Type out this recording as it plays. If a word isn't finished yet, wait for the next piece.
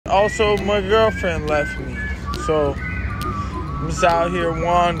Also, my girlfriend left me, so I'm just out here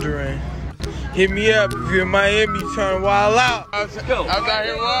wandering. Hit me up if you're in Miami, turn wild out. I was out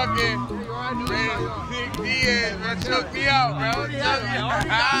here walking. Man, choke me out, bro.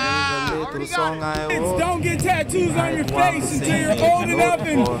 Don't get tattoos on your face until you're old enough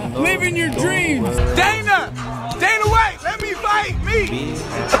and living your dreams. Dana, wait, let me fight me.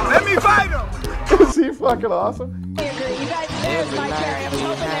 Let me fight him. Is he fucking awesome? I agree. You guys there's my carry. I was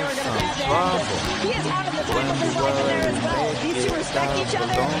hoping they were going to have that. He is having the time of his life in there as well. These two respect each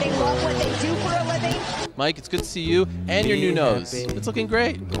other. They love what they do for a living. Mike, it's good to see you and your new nose. It's looking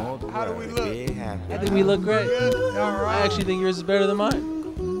great. How do we look? I think we look great. I actually think yours is better than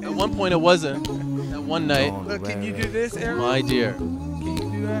mine. At one point it wasn't. That one night. Look, can you do this, Aaron? My dear. Can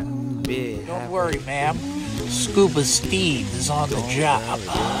you do that? Don't worry, ma'am. Scuba Steve is on the job.